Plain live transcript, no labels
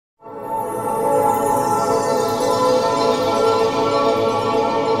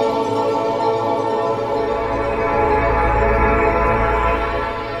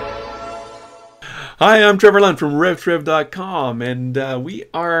Hi, I'm Trevor Lund from RevTrev.com, and we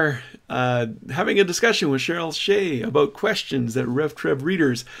are having a discussion with Cheryl Shea about questions that RevTrev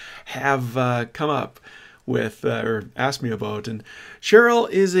readers have come up with or asked me about. And Cheryl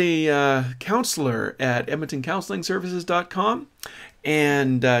is a counselor at EdmontonCounselingServices.com,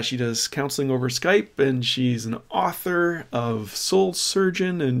 and she does counseling over Skype, and she's an author of Soul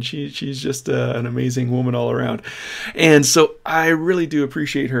Surgeon, and she's just an amazing woman all around. And so I really do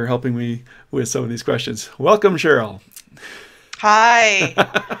appreciate her helping me with some of these questions. Welcome, Cheryl. Hi.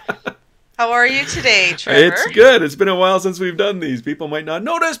 How are you today, Trevor? It's good. It's been a while since we've done these. People might not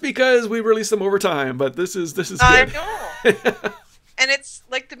notice because we released them over time, but this is good. I know. And it's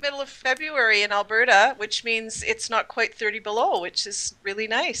like the middle of February in Alberta, which means it's not quite 30 below, which is really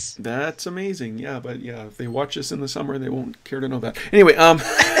nice. That's amazing. Yeah, but yeah, if they watch this in the summer, they won't care to know that. Anyway,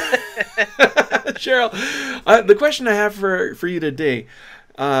 Cheryl, the question I have for you today,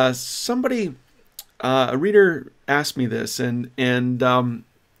 somebody, a reader asked me this, and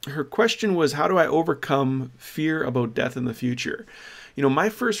her question was, how do I overcome fear about death in the future? You know, my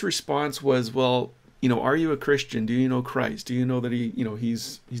first response was, well, you know, are you a Christian? Do you know Christ? Do you know that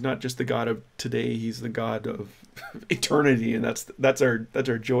he's not just the God of today, he's the God of eternity, and that's our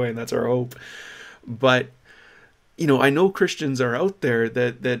joy and that's our hope. But you know, I know Christians are out there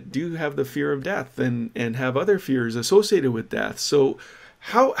that do have the fear of death and have other fears associated with death. So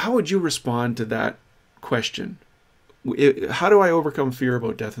how would you respond to that question? How do I overcome fear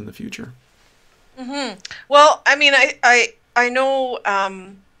about death in the future? Mm-hmm. Well, I mean, I know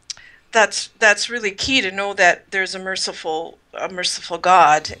that's really key to know that there's a merciful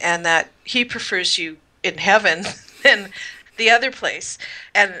God, and that He prefers you in heaven than the other place,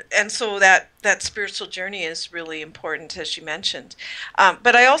 and so that spiritual journey is really important, as you mentioned.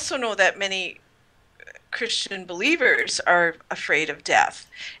 But I also know that many Christian believers are afraid of death,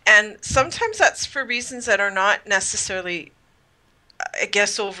 and sometimes that's for reasons that are not necessarily, I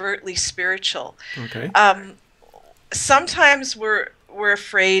guess, overtly spiritual. Okay. Sometimes we're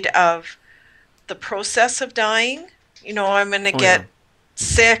afraid of the process of dying. You know, I'm going to get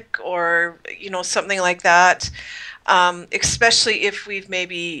sick, or you know, something like that. Especially if we've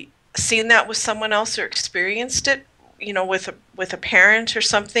maybe seen that with someone else or experienced it, you know, with a parent or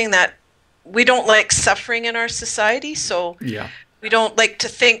something. That we don't like suffering in our society, so yeah, we don't like to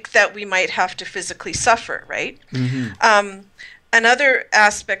think that we might have to physically suffer, right? Mm-hmm. Another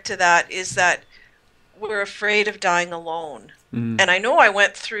aspect to that is that we're afraid of dying alone. And I know I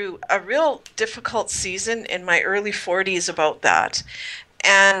went through a real difficult season in my early 40s about that.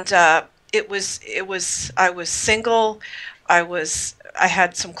 And I was single. I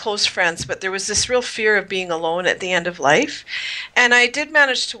had some close friends, but there was this real fear of being alone at the end of life. And I did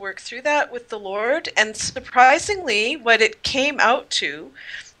manage to work through that with the Lord. And surprisingly, what it came out to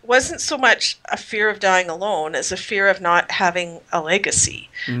wasn't so much a fear of dying alone as a fear of not having a legacy,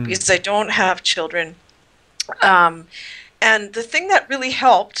 because I don't have children. And the thing that really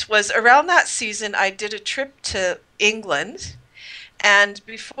helped was around that season, I did a trip to England. And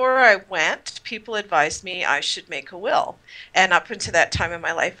before I went, people advised me I should make a will. And up until that time in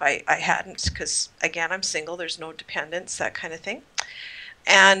my life, I hadn't, because, again, I'm single, there's no dependents, that kind of thing.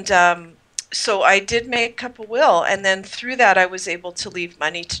 And so I did make up a will. And then through that, I was able to leave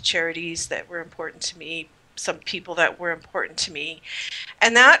money to charities that were important to me, some people that were important to me.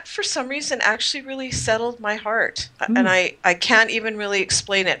 And that, for some reason, actually really settled my heart. And I can't even really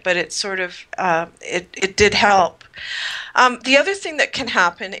explain it, but it sort of, it did help. The other thing that can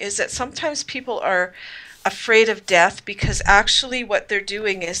happen is that sometimes people are afraid of death because actually what they're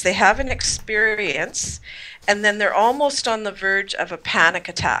doing is they have an experience and then they're almost on the verge of a panic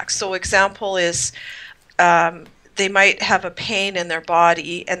attack. So example is they might have a pain in their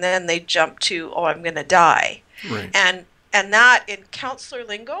body and then they jump to, oh, I'm going to die. Right. And that in counselor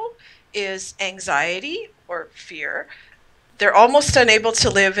lingo is anxiety or fear. They're almost unable to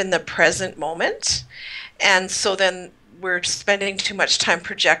live in the present moment. And so then we're spending too much time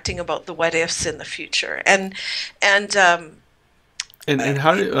projecting about the what ifs in the future. And how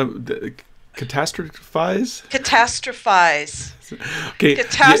do catastrophize? Catastrophize. Okay.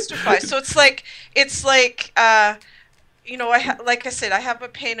 Catastrophize. So it's like you know, like I said, I have a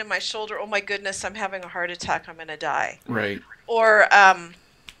pain in my shoulder. Oh my goodness, I'm having a heart attack. I'm going to die. Right. Or my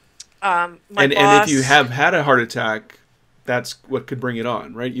boss. And if you have had a heart attack, that's what could bring it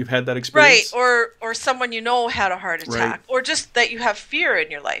on, right? You've had that experience, right? Or someone you know had a heart attack, right. Or just that you have fear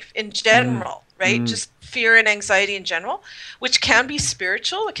in your life in general, right? Just fear and anxiety in general, which can be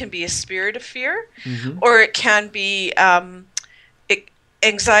spiritual. It can be a spirit of fear, or it can be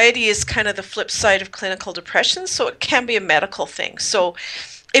anxiety is kind of the flip side of clinical depression, so it can be a medical thing. So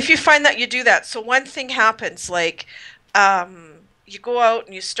if you find that you do that, so one thing happens, like you go out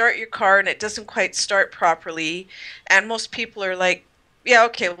and you start your car and it doesn't quite start properly, and most people are like, yeah,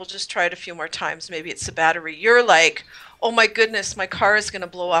 okay, we'll just try it a few more times. Maybe it's the battery. You're like, oh my goodness, my car is going to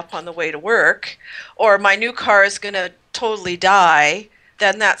blow up on the way to work, or my new car is going to totally die.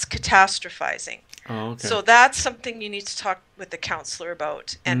 Then that's catastrophizing. Oh, okay. So that's something you need to talk with the counselor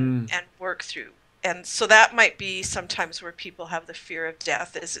about and work through. And so that might be sometimes where people have the fear of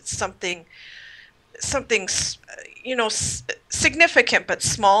death, is it's something significant but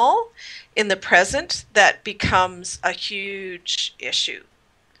small in the present that becomes a huge issue.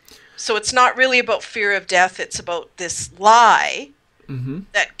 So it's not really about fear of death, it's about this lie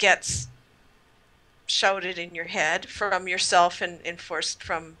that gets shouted in your head from yourself and enforced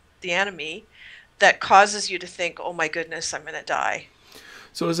from the enemy that causes you to think, oh my goodness, I'm going to die.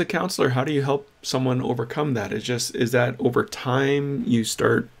 So as a counselor, how do you help someone overcome that? Is that over time you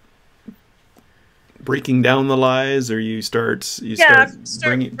start breaking down the lies, or you start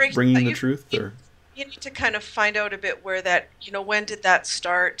bringing the truth? Or you need to kind of find out a bit where that, when did that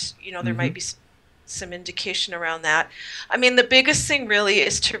start? There might be some indication around that. I mean, the biggest thing really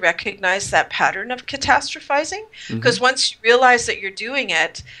is to recognize that pattern of catastrophizing, because once you realize that you're doing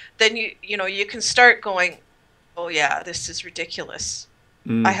it, then you can start going, oh yeah, this is ridiculous.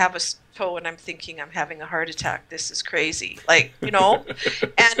 I have a toe and I'm thinking I'm having a heart attack. This is crazy. and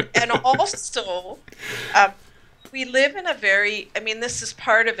also we live in a this is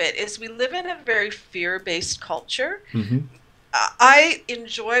part of it, is we live in a very fear-based culture. I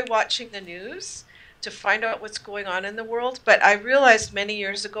enjoy watching the news to find out what's going on in the world, but I realized many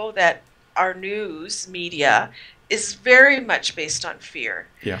years ago that our news media is very much based on fear.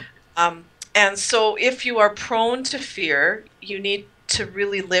 Yeah. And so if you are prone to fear, you need to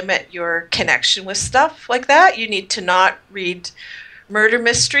really limit your connection with stuff like that. You need to not read murder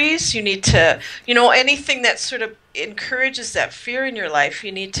mysteries. You need to, anything that sort of encourages that fear in your life,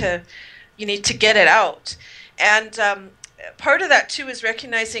 you need to get it out. And part of that too is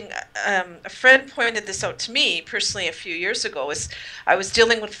recognizing, a friend pointed this out to me personally a few years ago, is I was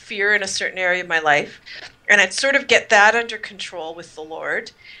dealing with fear in a certain area of my life, and I'd sort of get that under control with the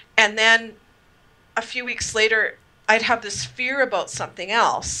Lord, and then a few weeks later I'd have this fear about something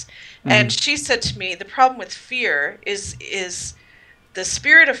else. And she said to me, the problem with fear is the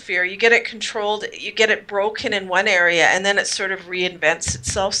spirit of fear. You get it controlled, you get it broken in one area, and then it sort of reinvents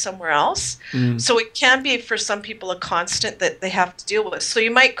itself somewhere else. So it can be, for some people, a constant that they have to deal with. So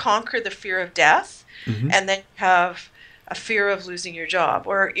you might conquer the fear of death, and then have a fear of losing your job,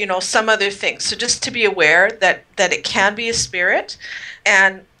 or some other thing. So just to be aware that it can be a spirit,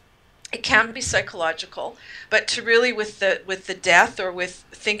 and it can be psychological, but to really, with the death, or with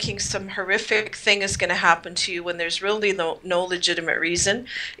thinking some horrific thing is going to happen to you when there's really no legitimate reason,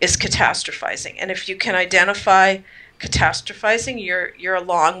 is catastrophizing. And if you can identify catastrophizing, you're a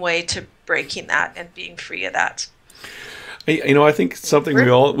long way to breaking that and being free of that. I think something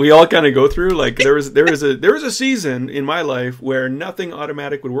we all kind of go through. Like there was a season in my life where nothing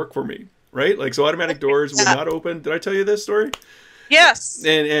automatic would work for me, right? Like, so automatic doors would not open. Did I tell you this story? Yes.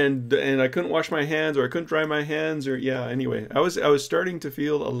 And I couldn't wash my hands, or I couldn't dry my hands, or anyway, I was starting to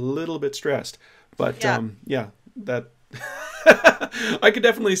feel a little bit stressed. But that I could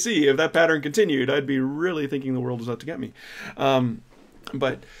definitely see, if that pattern continued, I'd be really thinking the world was out to get me.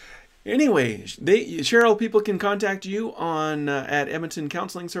 But anyway, Cheryl, people can contact you on at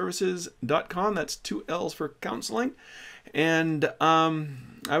EdmontonCounselingServices.com. That's 2 L's for counseling. And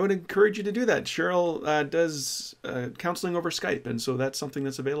I would encourage you to do that. Cheryl does counseling over Skype, and so that's something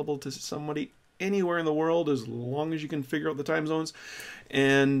that's available to somebody anywhere in the world, as long as you can figure out the time zones.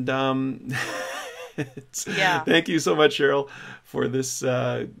 And thank you so much, Cheryl, for this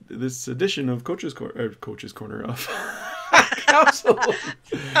this edition of Coach's Corner of Counselor's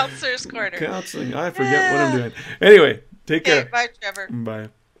Corner. Counseling. I forget what I'm doing. Anyway, take care. Bye, Trevor. Bye.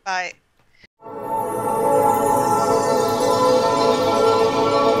 Bye.